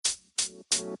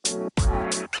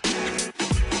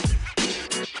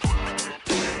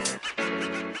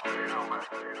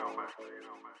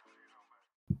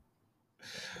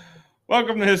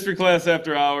Welcome to History Class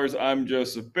After Hours. I'm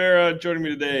Joseph Barra. Joining me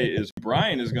today is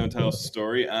Brian, who's going to tell us a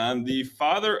story on the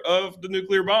father of the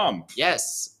nuclear bomb.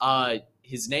 Yes,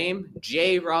 his name,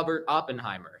 J. Robert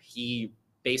Oppenheimer. He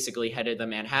basically headed the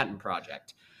Manhattan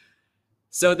Project.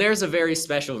 So there's a very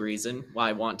special reason why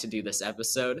I want to do this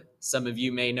episode. Some of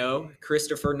you may know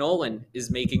Christopher Nolan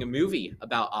is making a movie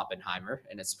about Oppenheimer,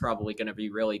 and it's probably going to be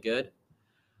really good.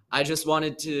 I just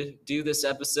wanted to do this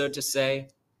episode to say,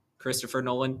 Christopher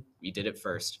Nolan, we did it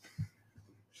first.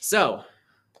 So,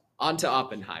 on to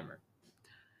Oppenheimer.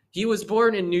 He was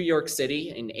born in New York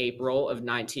City in April of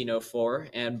 1904,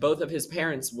 and both of his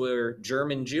parents were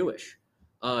German Jewish.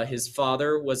 His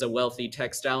father was a wealthy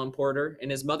textile importer, and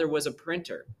his mother was a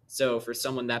printer. So for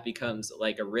someone that becomes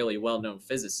like a really well-known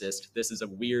physicist, this is a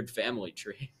weird family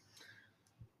tree.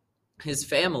 His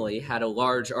family had a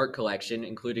large art collection,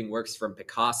 including works from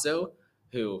Picasso,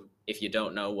 who, if you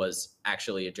don't know, was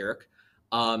actually a jerk,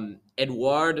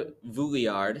 Edouard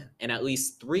Vuillard, and at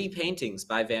least 3 paintings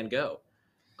by Van Gogh.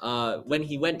 When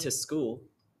he went to school...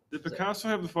 Did Picasso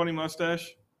have the funny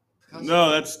mustache? Picasso?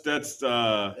 No, that's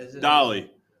Dali.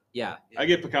 Yeah. I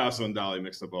get Picasso and Dali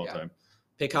mixed up all the time.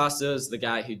 Picasso's the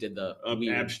guy who did the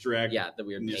weird, abstract the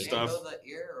weird new painting. stuff. Van Gogh the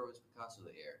ear, or was Picasso the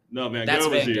ear? No, Van That's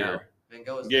Gogh was Van the Gogh. ear. Van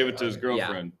Gogh was Gave the it to his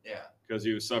girlfriend Yeah. because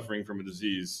he was suffering from a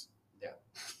disease.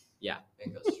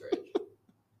 Van Gogh's strange.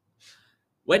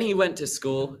 When he went to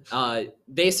school,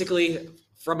 basically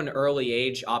from an early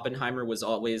age, Oppenheimer was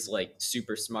always like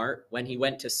super smart. When he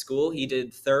went to school, he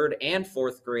did 3rd and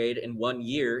 4th grade in 1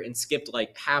 year and skipped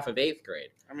like half of 8th grade.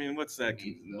 I mean, what's that?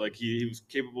 Like he was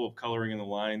capable of coloring in the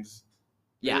lines.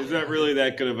 Yeah. Is that really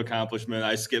that good of accomplishment?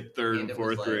 I skipped 3rd and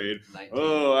 4th grade. 19.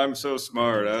 Oh, I'm so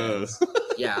smart.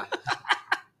 Yeah.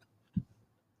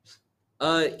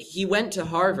 He went to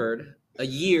Harvard a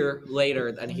year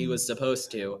later than he was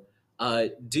supposed to,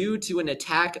 due to an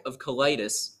attack of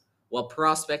colitis while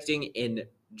prospecting in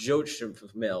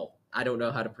Jochemil. I don't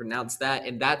know how to pronounce that,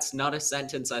 and that's not a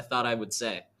sentence I thought I would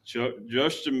say.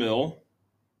 Jochemil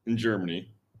in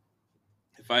Germany.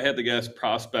 If I had to guess,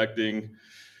 prospecting,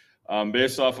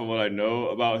 based off of what I know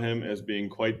about him as being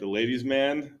quite the ladies'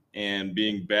 man and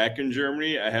being back in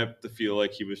Germany, I have to feel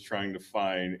like he was trying to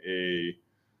find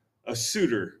a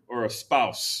suitor or a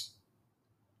spouse.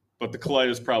 But the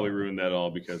colitis probably ruined that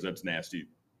all because that's nasty.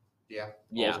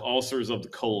 Yeah. Ulcers of the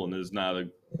colon is not a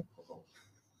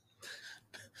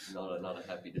not a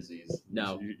happy disease.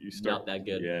 No, you start, not that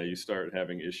good. Yeah, you start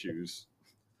having issues.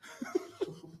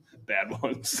 Bad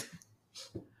ones.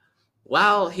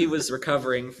 While he was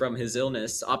recovering from his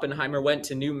illness, Oppenheimer went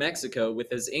to New Mexico with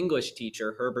his English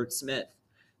teacher, Herbert Smith.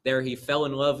 There he fell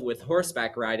in love with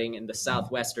horseback riding in the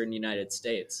southwestern United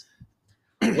States.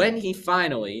 When he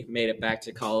finally made it back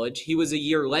to college, he was a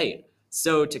year late.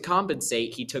 So to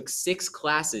compensate, he took 6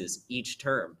 classes each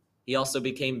term. He also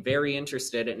became very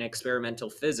interested in experimental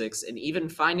physics and even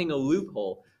finding a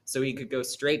loophole so he could go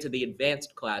straight to the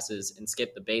advanced classes and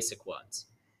skip the basic ones.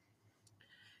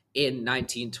 In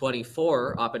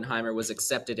 1924, Oppenheimer was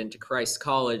accepted into Christ's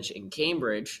College in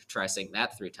Cambridge, try saying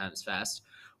that 3 times fast,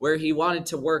 where he wanted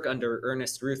to work under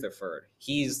Ernest Rutherford.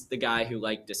 He's the guy who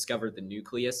discovered the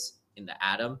nucleus in the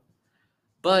atom,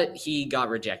 but he got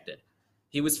rejected.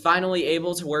 He was finally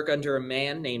able to work under a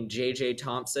man named J.J.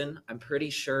 Thomson. I'm pretty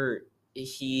sure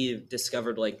he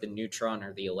discovered the neutron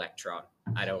or the electron.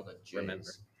 I don't remember.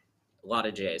 A lot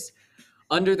of J's.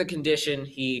 Under the condition,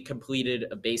 he completed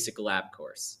a basic lab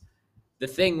course. The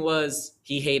thing was,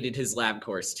 he hated his lab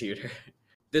course tutor.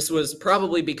 This was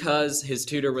probably because his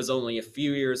tutor was only a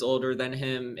few years older than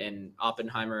him, and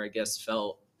Oppenheimer, I guess,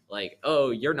 felt like,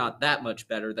 oh, you're not that much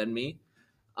better than me.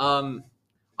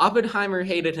 Oppenheimer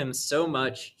hated him so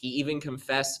much, he even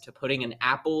confessed to putting an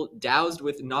apple doused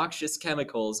with noxious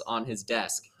chemicals on his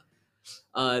desk.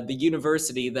 The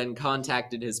university then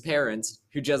contacted his parents,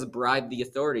 who just bribed the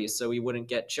authorities so he wouldn't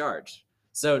get charged.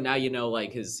 So now you know,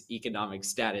 his economic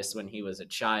status when he was a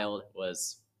child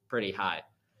was pretty high.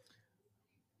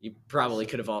 You probably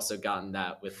could have also gotten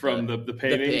that with from the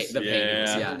paintings. The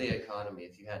paintings, yeah. In the economy,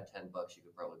 if you had $10, you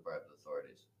could probably bribe the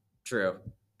authorities. True.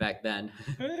 Back then.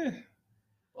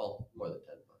 Well, more than $10,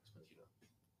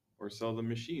 but Or sell the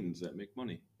machines that make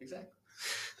money. Exactly.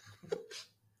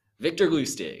 Victor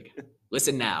Lustig.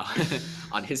 Listen now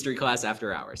on History Class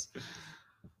After Hours.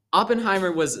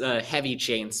 Oppenheimer was a heavy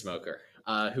chain smoker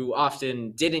who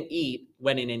often didn't eat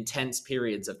when in intense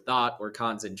periods of thought or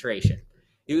concentration.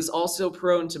 He was also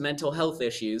prone to mental health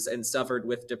issues and suffered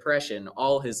with depression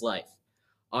all his life.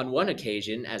 On one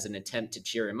occasion, as an attempt to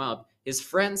cheer him up, his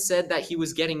friend said that he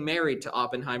was getting married to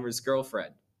Oppenheimer's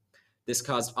girlfriend. This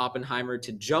caused Oppenheimer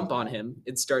to jump on him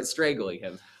and start strangling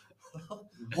him.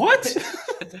 What?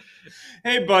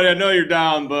 Hey, buddy, I know you're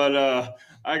down, but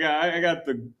I got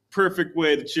the perfect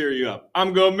way to cheer you up.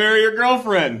 I'm gonna marry your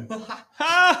girlfriend.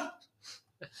 Ha!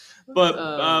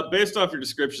 But based off your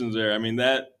descriptions there, I mean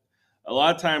that a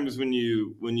lot of times when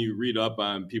you read up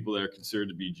on people that are considered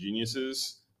to be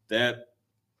geniuses, that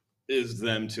is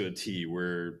them to a T.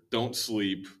 Where don't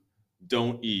sleep,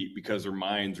 don't eat because their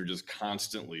minds are just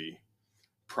constantly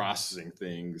processing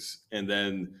things, and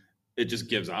then it just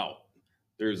gives out.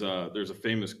 There's a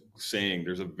famous saying.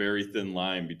 There's a very thin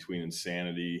line between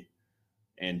insanity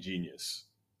and genius,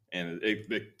 and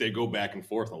they go back and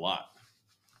forth a lot.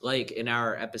 Like in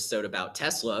our episode about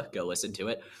Tesla, go listen to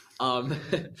it.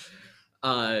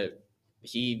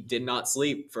 He did not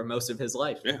sleep for most of his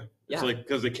life. Yeah, it's like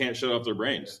because they can't shut off their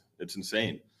brains. It's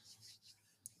insane.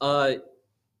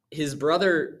 His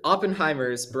brother,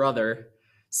 Oppenheimer's brother,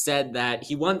 said that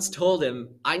he once told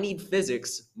him, "I need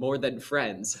physics more than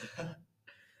friends."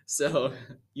 So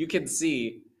you can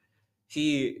see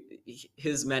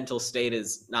his mental state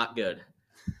is not good.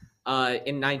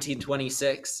 In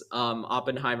 1926,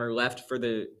 Oppenheimer left for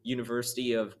the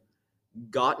University of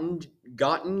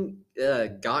Göttingen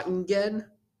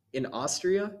in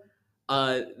Austria.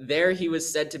 There he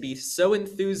was said to be so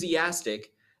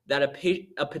enthusiastic that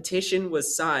a petition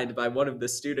was signed by one of the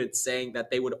students saying that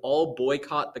they would all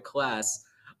boycott the class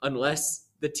unless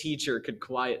the teacher could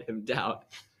quiet him down.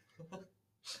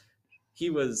 He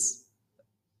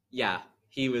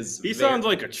sounds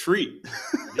like a treat.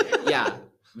 Yeah,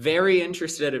 very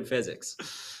interested in physics.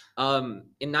 In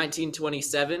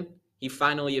 1927, he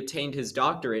finally obtained his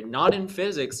doctorate, not in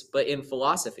physics, but in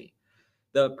philosophy.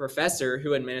 The professor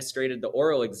who administered the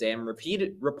oral exam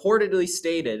reportedly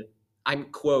stated,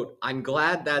 I'm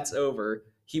glad that's over.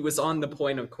 He was on the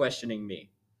point of questioning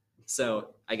me.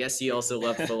 So I guess he also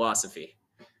loved philosophy.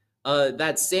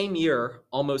 That same year,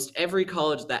 almost every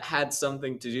college that had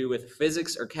something to do with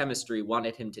physics or chemistry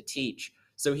wanted him to teach,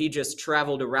 so he just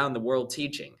traveled around the world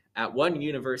teaching. At one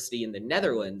university in the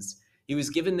Netherlands, he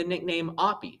was given the nickname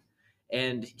Oppie,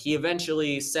 and he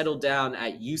eventually settled down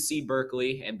at UC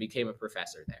Berkeley and became a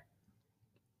professor there.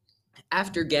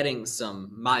 After getting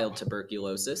some mild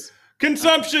tuberculosis...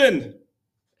 Consumption!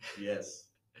 Yes.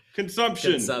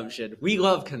 Consumption. We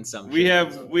love consumption.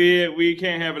 We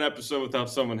can't have an episode without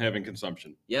someone having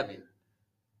consumption. Yep.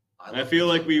 I feel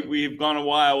like we've gone a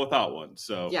while without one.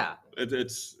 So yeah,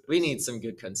 we need some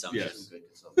good consumption. Yes.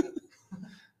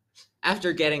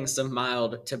 After getting some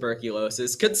mild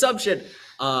tuberculosis,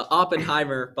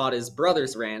 Oppenheimer bought his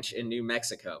brother's ranch in New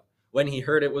Mexico. When he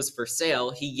heard it was for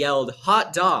sale, he yelled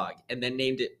 "hot dog" and then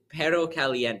named it Perro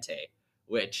Caliente,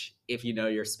 which, if you know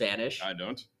your Spanish, I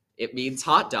don't. It means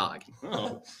hot dog.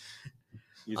 Oh.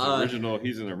 He's original.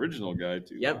 He's an original guy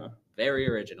too. Yep, very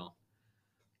original.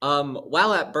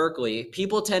 While at Berkeley,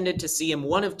 people tended to see him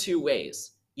one of two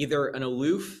ways: either an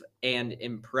aloof and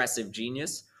impressive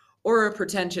genius, or a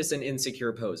pretentious and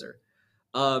insecure poser.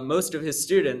 Most of his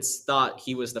students thought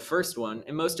he was the first one,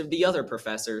 and most of the other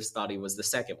professors thought he was the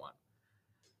second one.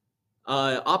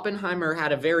 Oppenheimer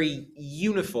had a very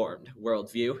uniformed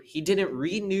worldview. He didn't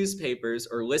read newspapers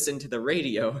or listen to the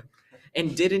radio,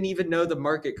 and didn't even know the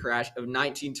market crash of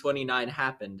 1929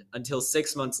 happened until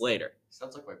 6 months later.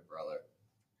 Sounds like my brother.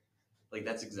 Like,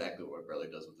 that's exactly what my brother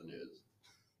does with the news.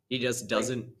 He just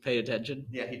doesn't pay attention?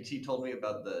 Yeah, he told me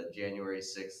about the January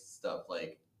 6th stuff,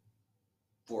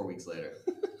 4 weeks later.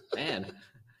 Man.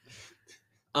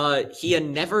 He had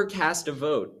never cast a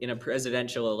vote in a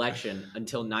presidential election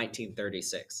until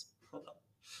 1936.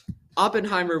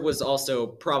 Oppenheimer was also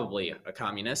probably a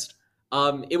communist.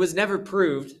 It was never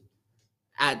proved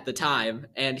at the time,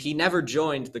 and he never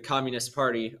joined the Communist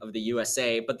Party of the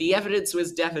USA, but the evidence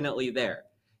was definitely there.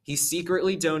 He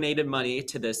secretly donated money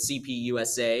to the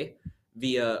CPUSA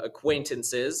via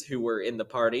acquaintances who were in the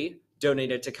party,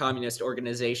 donated to communist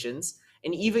organizations,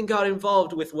 and even got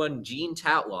involved with one Gene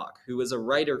Tatlock, who was a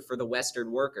writer for the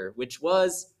Western Worker, which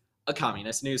was a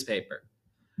communist newspaper.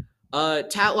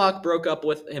 Tatlock broke up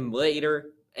with him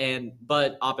later,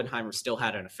 but Oppenheimer still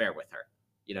had an affair with her.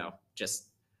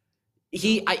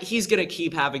 He's gonna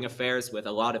keep having affairs with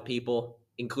a lot of people,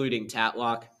 including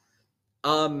Tatlock.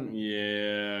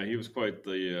 Yeah, he was quite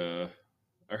the.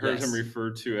 I heard him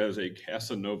referred to as a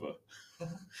Casanova.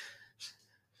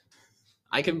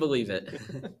 I can believe it.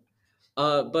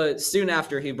 But soon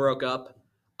after he broke up,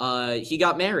 he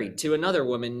got married to another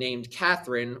woman named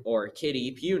Catherine, or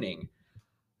Kitty Puning.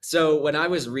 So when I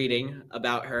was reading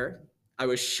about her, I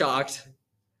was shocked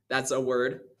That's a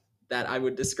word that I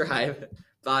would describe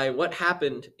by what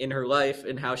happened in her life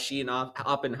and how she and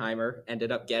Oppenheimer ended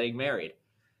up getting married.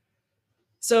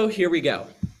 So here we go.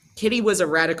 Kitty was a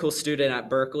radical student at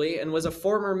Berkeley and was a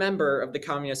former member of the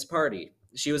Communist Party.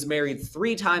 She was married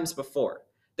 3 times before.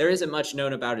 There isn't much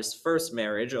known about his first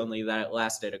marriage, only that it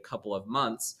lasted a couple of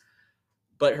months.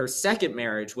 But her second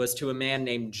marriage was to a man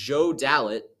named Joe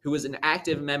Dallatt, who was an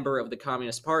active member of the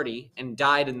Communist Party and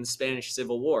died in the Spanish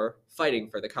Civil War fighting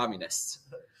for the communists.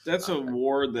 That's a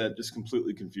war that just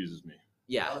completely confuses me.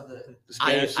 Yeah. The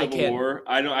Spanish Civil War.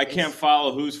 I can't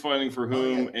follow who's fighting for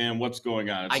whom and what's going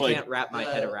on. It's I can't wrap my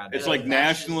head around it. It's like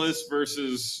nationalists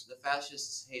versus... The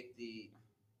fascists hate the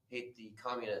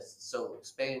communists. So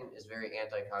Spain is very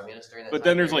anti-communist during that But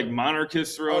then there's like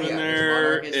monarchists thrown in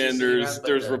there, and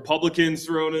there's Republicans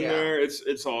thrown in there.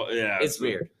 It's all It's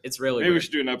weird. It's really maybe weird. We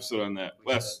should do an episode on that.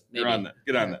 Wes, you're on that.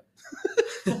 Get on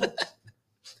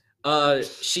that.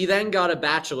 She then got a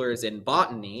bachelor's in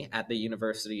botany at the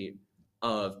University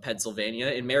of Pennsylvania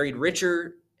and married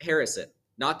Richard Harrison,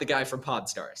 not the guy from Pawn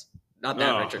Stars, not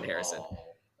that Richard Harrison.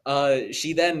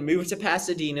 She then moved to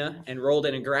Pasadena, enrolled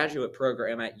in a graduate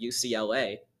program at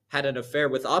UCLA, had an affair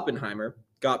with Oppenheimer,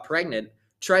 got pregnant,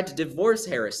 tried to divorce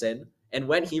Harrison, and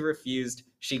when he refused,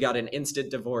 she got an instant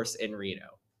divorce in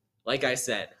Reno. Like I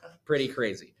said, pretty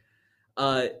crazy.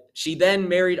 She then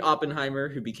married Oppenheimer,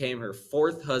 who became her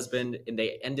 4th husband, and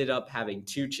they ended up having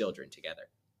 2 children together.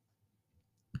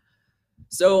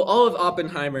 So all of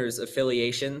Oppenheimer's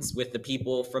affiliations with the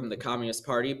people from the Communist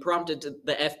Party prompted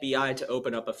the FBI to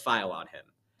open up a file on him.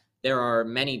 There are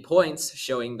many points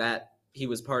showing that he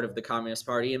was part of the Communist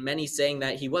Party and many saying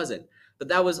that he wasn't. But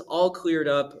that was all cleared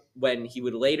up when he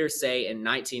would later say in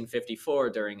 1954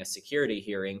 during a security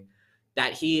hearing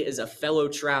that he is a fellow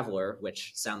traveler,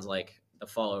 which sounds like the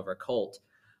fall of a cult.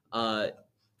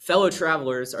 Fellow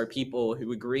travelers are people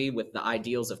who agree with the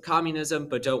ideals of communism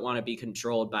but don't want to be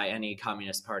controlled by any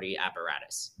Communist Party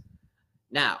apparatus.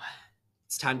 Now,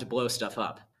 it's time to blow stuff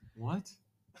up. What?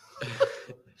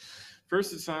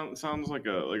 First, it sounds like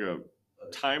a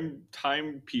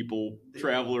time people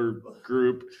traveler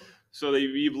group. So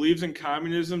he believes in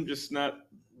communism, just not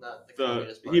the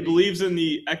Communist Party. He believes in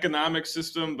the economic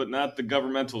system, but not the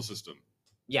governmental system.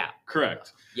 Yeah.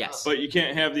 Correct. Yes. But you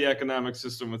can't have the economic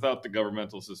system without the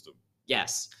governmental system.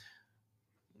 Yes.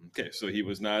 Okay, so he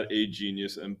was not a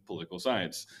genius in political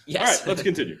science. Yes. All right, let's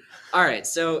continue. All right,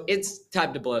 so it's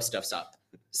time to blow stuff up.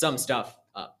 Some stuff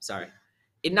up, sorry.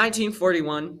 In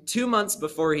 1941, 2 months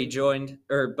before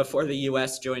before the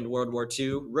U.S. joined World War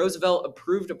II, Roosevelt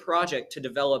approved a project to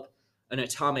develop an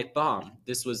atomic bomb.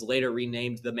 This was later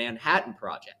renamed the Manhattan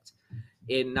Project.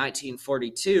 In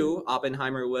 1942,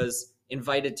 Oppenheimer was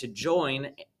invited to join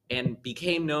and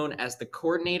became known as the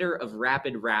coordinator of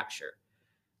rapid rupture.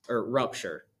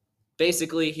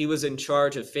 Basically, he was in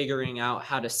charge of figuring out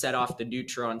how to set off the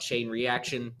neutron chain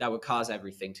reaction that would cause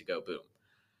everything to go boom.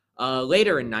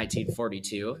 Later in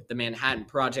 1942, the Manhattan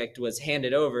Project was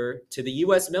handed over to the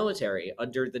U.S. military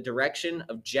under the direction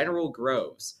of General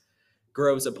Groves.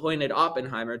 Groves appointed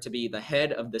Oppenheimer to be the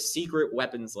head of the secret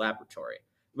weapons laboratory.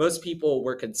 Most people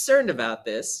were concerned about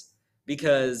this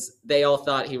because they all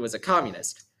thought he was a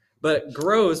communist. But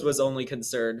Groves was only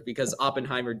concerned because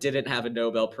Oppenheimer didn't have a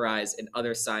Nobel Prize and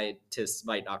other scientists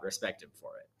might not respect him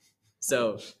for it.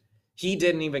 So he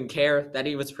didn't even care that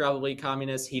he was probably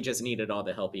communist. He just needed all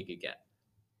the help he could get.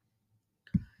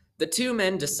 The 2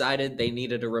 men decided they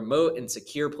needed a remote and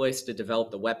secure place to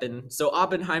develop the weapon, so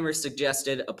Oppenheimer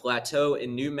suggested a plateau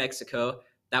in New Mexico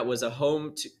that was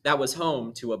home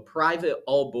to a private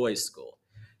all-boys school.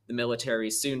 The military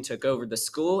soon took over the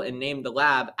school and named the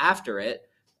lab after it,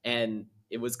 and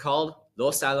it was called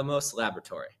Los Alamos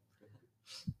Laboratory.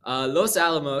 Los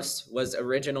Alamos was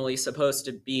originally supposed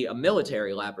to be a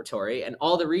military laboratory, and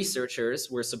all the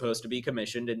researchers were supposed to be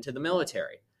commissioned into the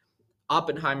military.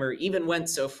 Oppenheimer even went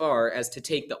so far as to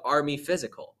take the Army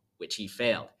physical, which he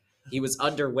failed. He was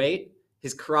underweight.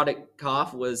 His chronic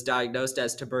cough was diagnosed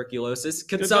as tuberculosis,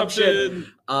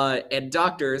 consumption, and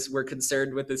doctors were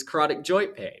concerned with his chronic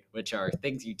joint pain, which are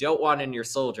things you don't want in your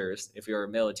soldiers if you're a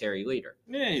military leader.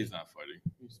 Yeah, he's not fighting.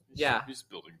 He's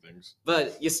building things.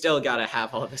 But you still got to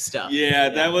have all this stuff. Yeah,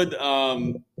 that would...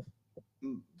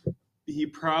 he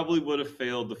probably would have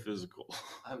failed the physical.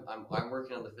 I'm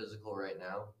working on the physical right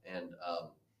now, and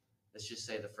let's just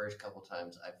say the first couple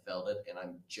times I failed it, and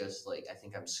I'm just like, I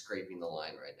think I'm scraping the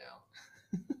line right now.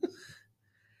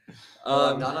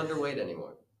 I'm not underweight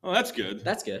anymore. Oh, that's good.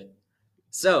 That's good.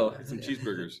 So, some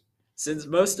cheeseburgers. Since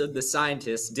most of the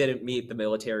scientists didn't meet the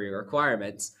military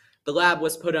requirements, the lab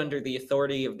was put under the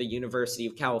authority of the University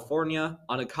of California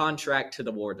on a contract to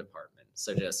the War Department.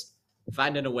 So just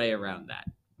finding a way around that.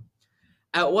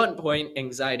 At one point,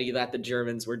 anxiety that the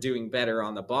Germans were doing better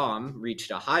on the bomb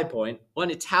reached a high point. One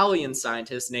Italian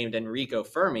scientist named Enrico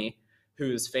Fermi,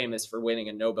 who's famous for winning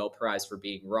a Nobel Prize for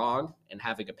being wrong and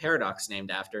having a paradox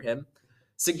named after him,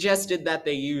 suggested that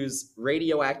they use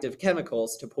radioactive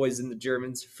chemicals to poison the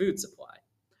Germans' food supply.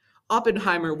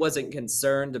 Oppenheimer wasn't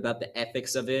concerned about the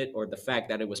ethics of it or the fact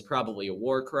that it was probably a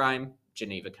war crime.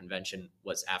 Geneva Convention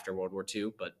was after World War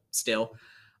II, but still.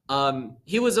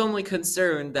 He was only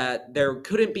concerned that there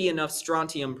couldn't be enough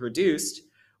strontium produced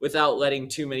without letting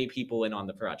too many people in on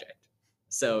the project.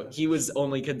 So he was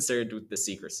only concerned with the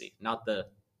secrecy, not the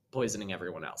poisoning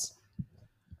everyone else.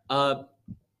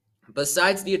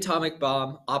 Besides the atomic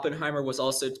bomb, Oppenheimer was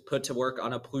also put to work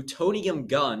on a plutonium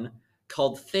gun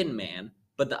called Thin Man,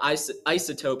 but the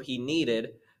isotope he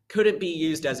needed couldn't be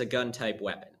used as a gun-type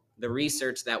weapon. The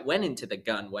research that went into the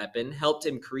gun weapon helped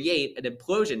him create an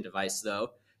implosion device, though,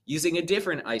 using a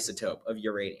different isotope of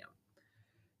uranium.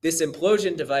 This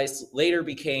implosion device later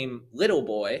became Little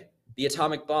Boy, the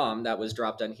atomic bomb that was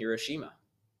dropped on Hiroshima.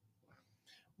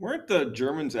 Weren't the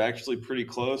Germans actually pretty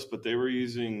close, but they were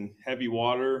using heavy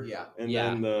water? Yeah. And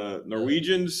then the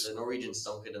Norwegians? The Norwegians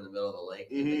sunk it in the middle of the lake,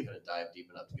 and they couldn't dive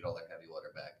deep enough to get all their heavy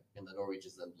water back. And the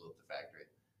Norwegians then blew up the factory.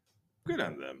 Good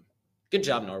on them. Good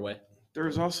job, Norway. There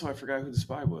was also, I forgot who the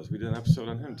spy was. We did an episode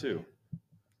on him, too. I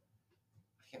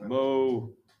can't remember. Mo.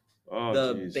 Oh,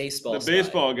 The geez. baseball The spy.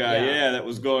 baseball guy, Yeah. yeah, that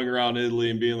was going around Italy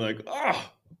and being like,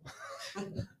 oh,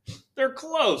 they're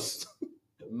close.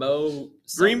 Mo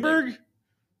something. Greenberg?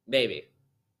 Maybe.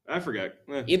 I forgot.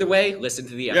 Either way, listen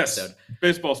to the Yes, episode.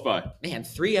 baseball spy. Man,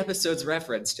 3 episodes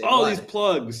referenced in All one. these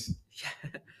plugs.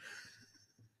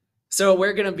 So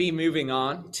we're going to be moving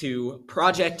on to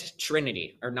Project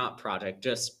Trinity. Or not Project,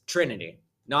 just Trinity.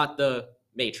 Not the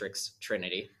Matrix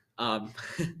Trinity.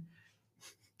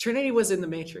 Trinity was in the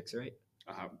Matrix, right?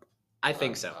 I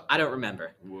think so. I don't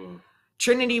remember. Whoa.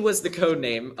 Trinity was the code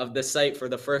name of the site for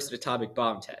the first atomic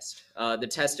bomb test. The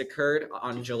test occurred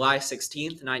on July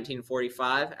 16th,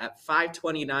 1945 at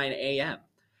 5:29 a.m.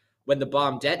 When the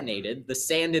bomb detonated, the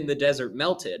sand in the desert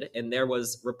melted, and there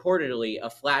was reportedly a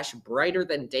flash brighter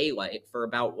than daylight for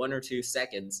about 1 or 2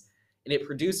 seconds, and it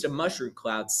produced a mushroom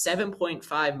cloud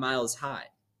 7.5 miles high.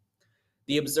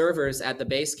 The observers at the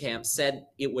base camp said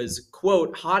it was,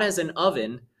 quote, hot as an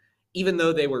oven, even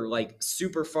though they were,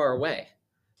 super far away.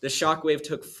 The shockwave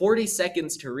took 40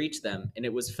 seconds to reach them, and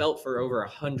it was felt for over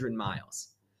 100 miles.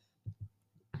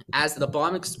 As the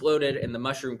bomb exploded and the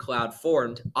mushroom cloud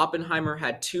formed, Oppenheimer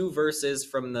had 2 verses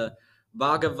from the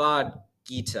Bhagavad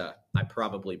Gita. I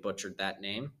probably butchered that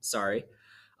name. Sorry.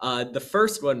 The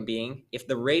first one being, if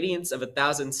the radiance of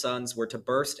 1,000 suns were to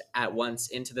burst at once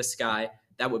into the sky,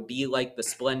 that would be like the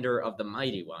splendor of the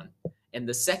mighty one. And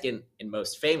the second and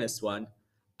most famous one,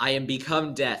 I am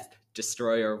become death,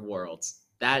 destroyer of worlds.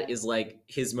 That is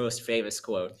his most famous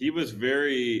quote. He was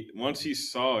once he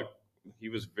saw it, he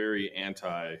was very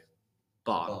anti.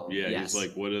 Bomb. Yeah, Yes. he's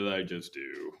like, what did I just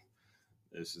do?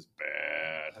 This is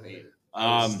bad. I mean,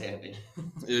 Um,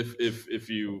 if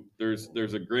you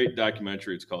there's a great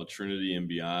documentary. It's called Trinity and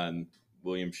Beyond.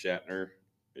 William Shatner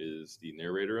is the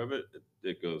narrator of it.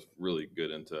 It goes really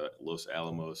good into Los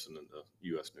Alamos and then the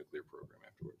U.S. nuclear program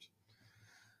afterwards.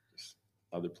 Just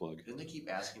other plug. didn't they keep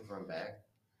asking for him back?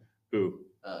 Who?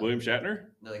 William Shatner?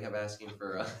 No, they kept asking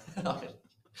for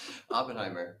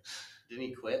Oppenheimer. Didn't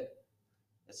he quit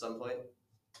at some point?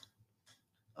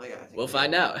 Oh yeah, I think We'll he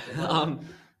find did. out.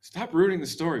 Stop ruining the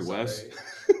story, Sorry. Wes.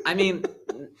 I mean,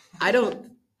 I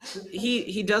don't.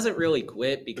 He doesn't really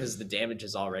quit because the damage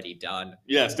is already done.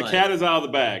 Yes, the But- cat is out of the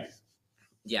bag.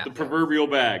 Yeah. The proverbial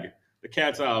bag. The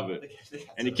cat's out of it.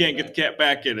 And you can't get the cat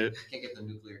back in it. Can't get the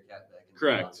nuclear cat back. In the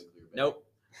Correct. non-nuclear bag. Nope.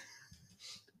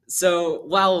 So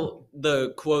while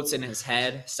the quotes in his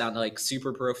head sound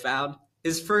super profound,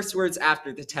 his first words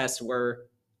after the test were,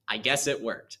 "I guess it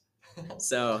worked."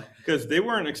 So Because they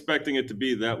weren't expecting it to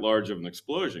be that large of an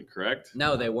explosion, correct?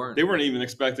 no, they weren't. They weren't even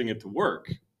expecting it to work,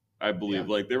 I believe.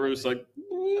 Yeah. They were just like,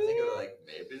 I think they were like,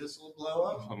 maybe this will blow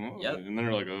up. Yep. And then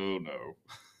they're like, oh no.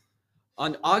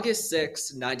 On August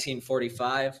 6,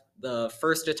 1945, the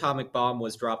first atomic bomb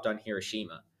was dropped on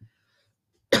Hiroshima.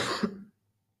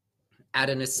 At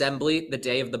an assembly the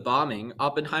day of the bombing,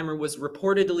 Oppenheimer was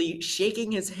reportedly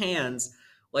shaking his hands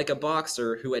like a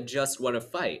boxer who had just won a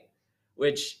fight,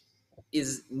 which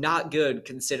is not good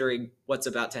considering what's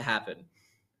about to happen.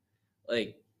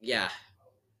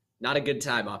 Not a good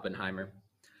time, Oppenheimer.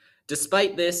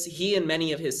 Despite this, he and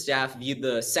many of his staff viewed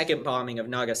the second bombing of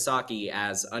Nagasaki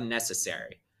as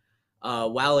unnecessary.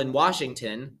 While in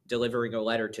Washington, delivering a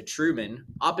letter to Truman,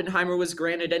 Oppenheimer was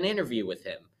granted an interview with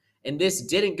him, And this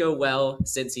didn't go well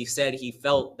since he said he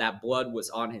felt that blood was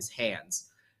on his hands.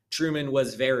 Truman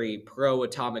was very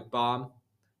pro-atomic bomb,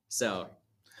 so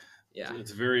yeah.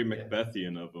 It's very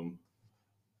Macbethian of him.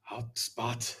 Out,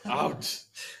 Spot, out.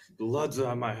 Blood's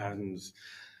on my hands.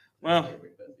 Well,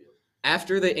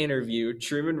 After the interview,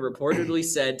 Truman reportedly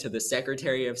said to the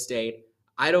Secretary of State,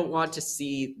 "I don't want to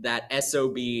see that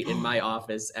SOB in my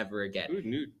office ever again." who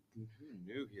knew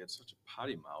he had such a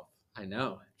potty mouth? I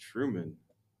know. Truman.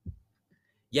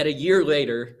 Yet a year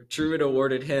later, Truman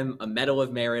awarded him a Medal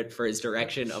of Merit for his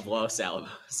direction of Los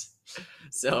Alamos.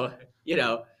 So,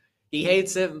 he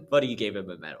hates him, but he gave him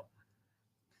a medal.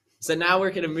 So now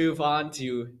we're going to move on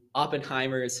to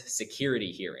Oppenheimer's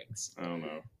security hearings. I don't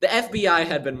know. The FBI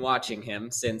had been watching him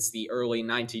since the early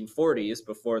 1940s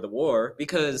before the war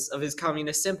because of his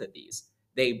communist sympathies.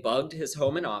 They bugged his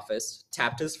home and office,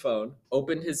 tapped his phone,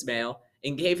 opened his mail,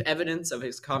 and gave evidence of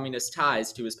his communist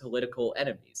ties to his political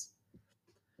enemies.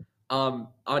 On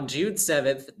June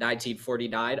 7th,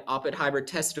 1949, Oppenheimer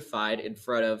testified in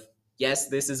front of, yes,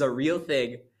 this is a real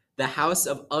thing, the House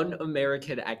of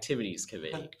Un-American Activities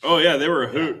Committee. Oh yeah, they were a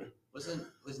hoot.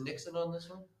 Was Nixon on this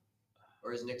one,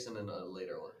 or is Nixon in a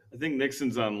later one? I think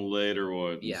Nixon's on later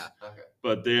ones. Yeah. Okay.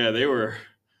 But yeah, they were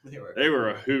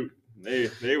a hoot.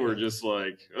 They were just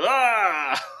like,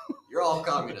 ah. You're all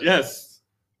communists. Yes.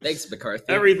 Thanks, McCarthy.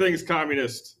 Everything's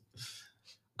communist.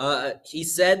 He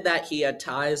said that he had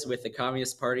ties with the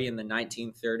Communist Party in the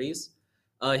 1930s.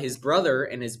 His brother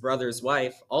and his brother's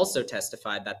wife also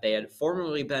testified that they had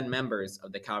formerly been members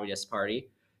of the Communist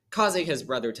Party, causing his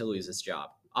brother to lose his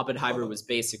job. Oppenheimer was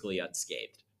basically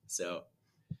unscathed. So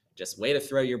just way to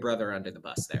throw your brother under the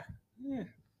bus there. Yeah.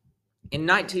 In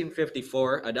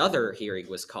 1954, another hearing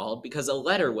was called because a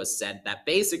letter was sent that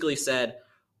basically said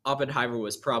Oppenheimer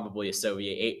was probably a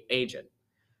Soviet agent.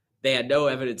 They had no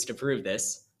evidence to prove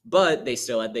this, but they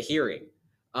still had the hearing.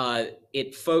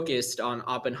 It focused on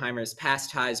Oppenheimer's past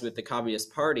ties with the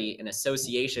Communist Party in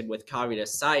association with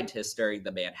communist scientists during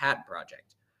the Manhattan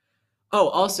Project. Oh,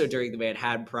 also during the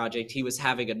Manhattan Project, he was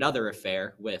having another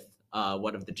affair with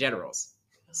one of the generals.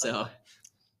 So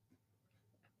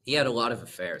he had a lot of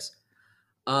affairs.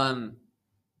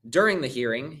 During the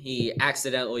hearing, he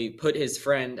accidentally put his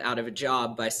friend out of a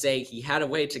job by saying he had a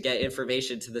way to get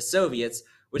information to the Soviets,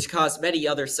 which caused many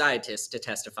other scientists to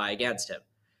testify against him.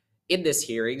 In this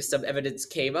hearing, some evidence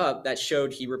came up that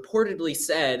showed he reportedly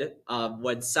said,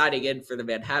 when signing in for the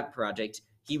Manhattan Project,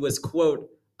 he was, quote,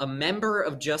 a member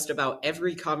of just about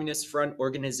every Communist Front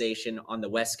organization on the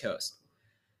West Coast.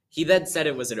 He then said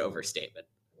it was an overstatement.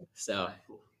 So,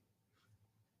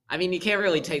 I mean, you can't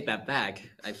really take that back,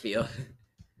 I feel.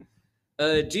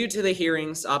 Due to the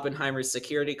hearings, Oppenheimer's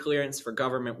security clearance for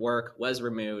government work was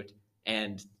removed,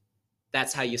 and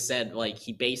that's how you said, like,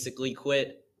 he basically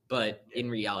quit, but in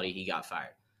reality, he got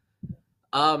fired.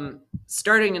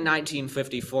 Starting in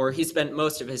 1954, he spent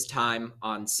most of his time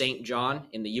on St. John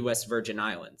in the U.S. Virgin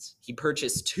Islands. He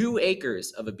purchased 2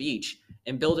 acres of a beach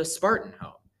and built a Spartan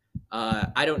home.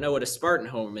 I don't know what a Spartan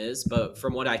home is, but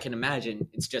from what I can imagine,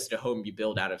 it's just a home you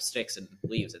build out of sticks and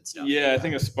leaves and stuff. Yeah, I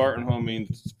think a Spartan home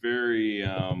means very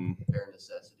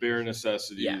bare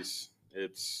necessities. Yeah.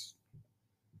 It's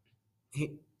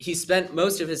He spent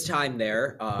most of his time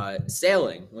there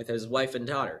sailing with his wife and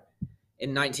daughter. In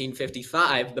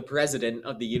 1955, the president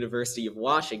of the University of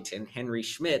Washington, Henry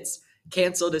Schmitz,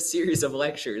 canceled a series of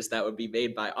lectures that would be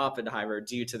made by Oppenheimer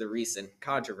due to the recent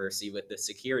controversy with the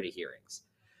security hearings.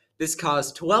 This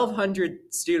caused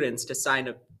 1,200 students to sign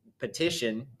a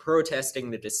petition protesting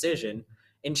the decision,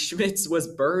 and Schmitz was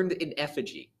burned in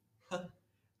effigy.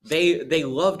 They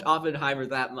loved Oppenheimer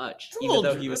that much, even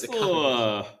though he was a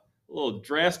communist. A little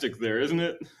drastic there, isn't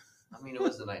it? I mean, it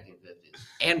was the 1950s.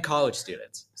 And college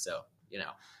students, so,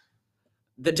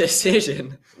 The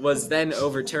decision was then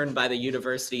overturned by the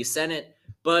university senate,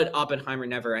 but Oppenheimer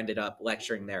never ended up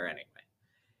lecturing there anyway.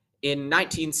 In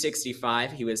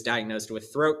 1965, he was diagnosed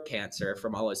with throat cancer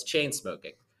from all his chain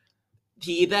smoking.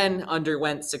 He then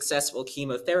underwent successful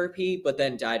chemotherapy, but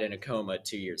then died in a coma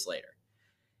 2 years later.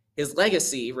 His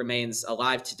legacy remains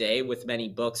alive today with many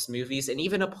books, movies, and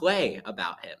even a play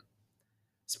about him.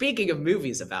 Speaking of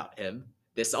movies about him,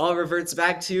 this all reverts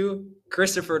back to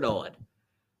Christopher Nolan.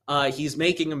 He's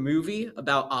making a movie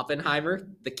about Oppenheimer.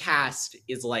 The cast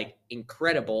is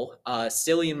incredible.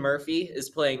 Cillian Murphy is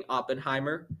playing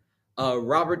Oppenheimer.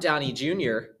 Robert Downey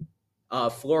Jr.,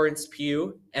 Florence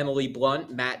Pugh, Emily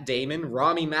Blunt, Matt Damon,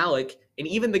 Rami Malek, and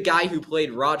even the guy who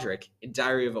played Roderick in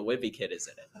Diary of a Wimpy Kid is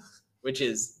in it, which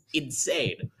is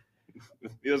insane.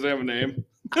 He doesn't have a name.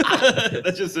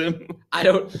 That's just him.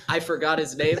 I forgot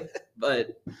his name,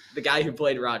 but the guy who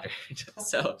played Roger.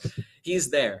 So he's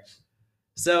there.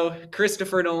 So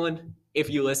Christopher Nolan, if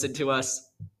you listen to us,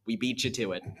 we beat you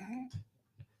to it.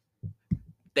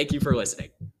 Thank you for listening.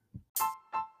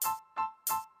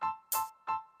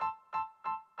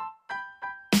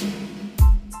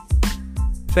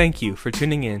 Thank you for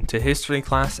tuning in to History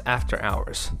Class After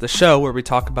Hours, the show where we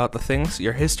talk about the things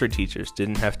your history teachers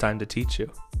didn't have time to teach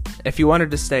you. If you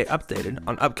wanted to stay updated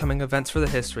on upcoming events for the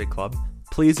History Club,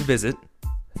 please visit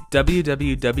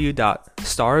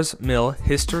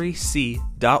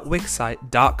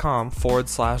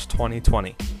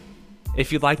www.starsmillhistoryc.wixsite.com/2020.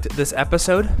 If you liked this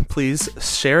episode, please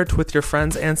share it with your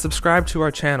friends and subscribe to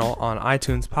our channel on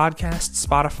iTunes Podcasts,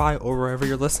 Spotify, or wherever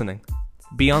you're listening.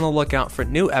 Be on the lookout for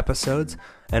new episodes,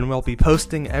 and we'll be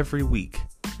posting every week.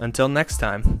 Until next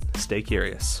time, stay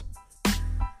curious.